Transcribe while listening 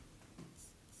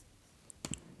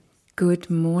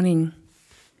Good morning.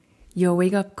 Your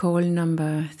wake-up call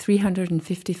number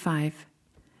 355.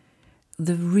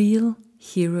 The real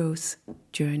hero's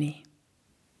journey.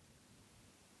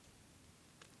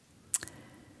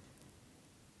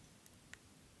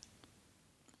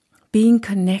 Being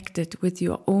connected with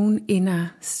your own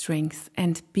inner strength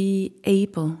and be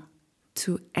able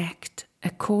to act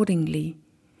accordingly.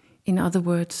 In other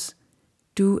words,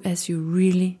 do as you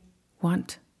really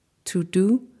want to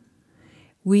do.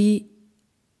 We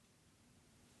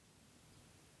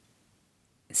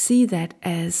see that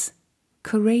as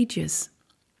courageous,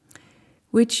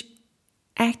 which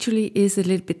actually is a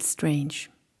little bit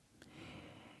strange.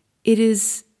 It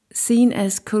is seen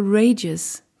as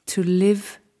courageous to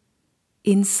live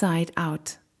inside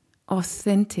out,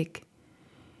 authentic,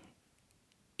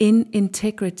 in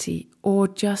integrity, or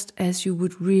just as you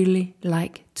would really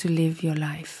like to live your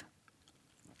life.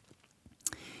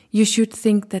 You should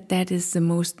think that that is the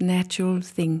most natural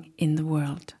thing in the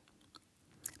world.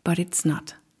 But it's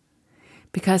not.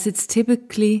 Because it's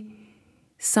typically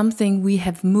something we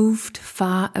have moved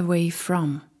far away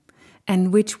from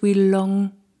and which we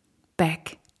long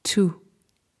back to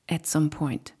at some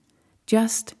point.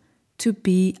 Just to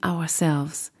be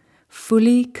ourselves,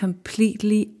 fully,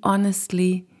 completely,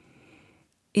 honestly,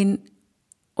 in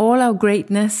all our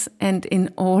greatness and in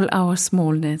all our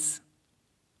smallness.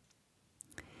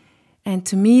 And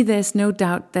to me, there's no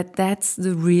doubt that that's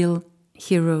the real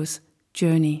hero's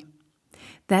journey.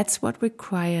 That's what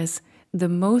requires the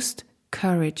most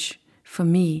courage for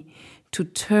me, to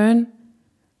turn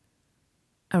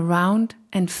around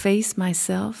and face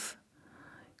myself,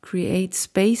 create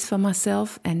space for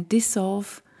myself and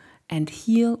dissolve and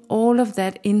heal all of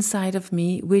that inside of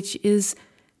me, which is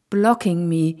blocking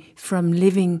me from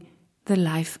living the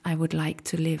life I would like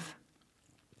to live.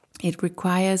 It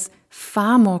requires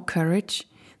far more courage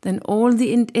than all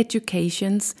the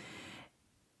educations,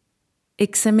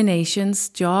 examinations,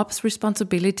 jobs,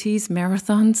 responsibilities,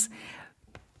 marathons,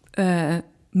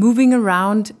 moving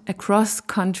around across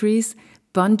countries,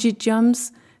 bungee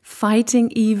jumps,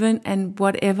 fighting even, and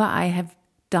whatever I have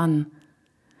done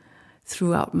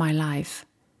throughout my life,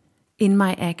 in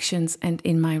my actions and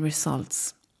in my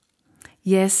results.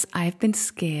 Yes, I've been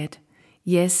scared.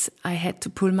 Yes, I had to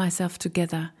pull myself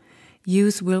together,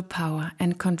 use willpower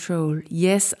and control.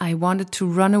 Yes, I wanted to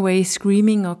run away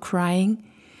screaming or crying.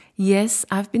 Yes,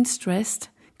 I've been stressed,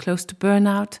 close to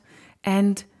burnout,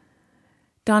 and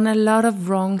done a lot of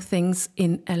wrong things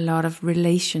in a lot of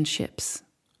relationships.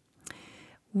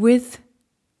 With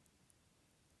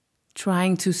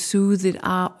trying to soothe it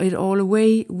all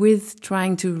away, with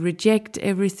trying to reject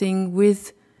everything,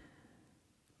 with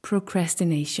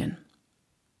procrastination.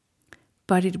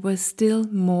 But it was still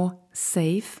more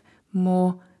safe,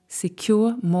 more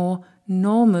secure, more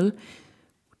normal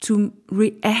to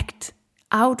react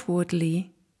outwardly,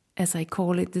 as I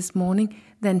call it this morning,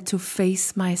 than to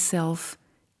face myself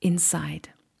inside.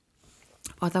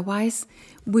 Otherwise,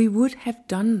 we would have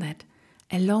done that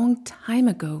a long time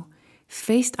ago,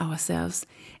 faced ourselves,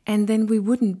 and then we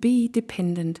wouldn't be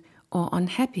dependent or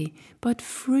unhappy, but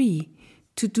free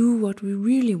to do what we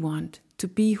really want, to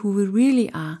be who we really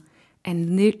are,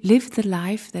 and live the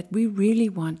life that we really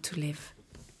want to live.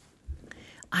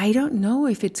 I don't know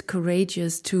if it's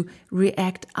courageous to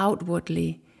react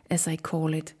outwardly, as I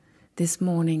call it, this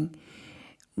morning.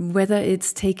 Whether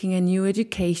it's taking a new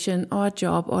education or a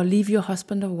job, or leave your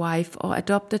husband or wife, or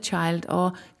adopt a child,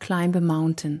 or climb a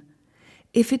mountain.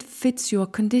 If it fits your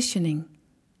conditioning.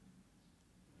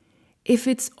 If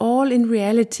it's all in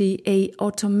reality an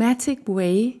automatic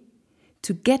way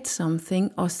to get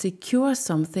something or secure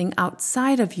something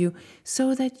outside of you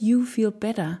so that you feel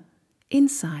better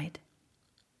inside.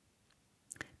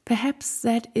 Perhaps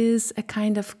that is a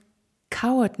kind of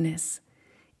cowardness,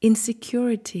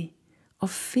 insecurity,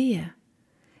 of fear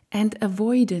and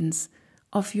avoidance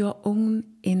of your own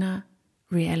inner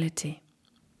reality.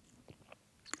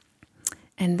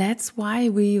 And that's why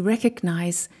we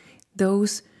recognize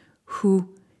those who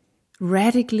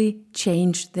radically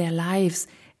change their lives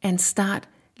and start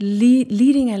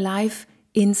leading a life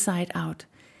inside out.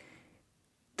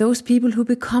 Those people who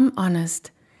become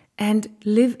honest and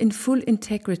live in full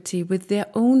integrity with their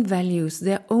own values,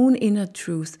 their own inner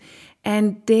truth,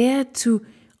 and dare to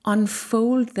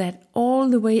unfold that all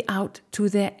the way out to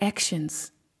their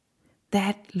actions.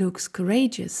 That looks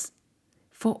courageous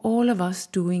for all of us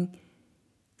doing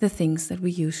the things that we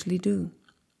usually do.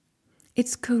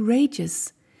 It's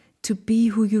courageous to be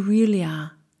who you really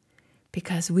are,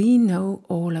 because we know,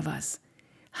 all of us,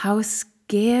 how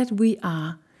scared we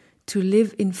are to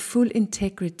live in full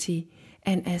integrity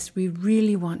and as we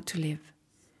really want to live.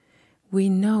 We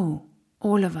know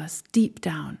all of us, deep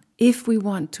down, if we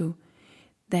want to,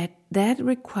 that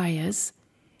requires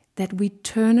that we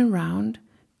turn around,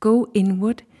 go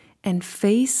inward, and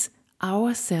face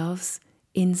ourselves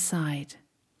inside.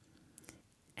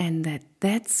 And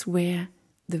that's where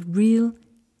the real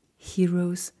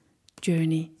hero's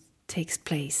journey takes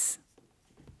place.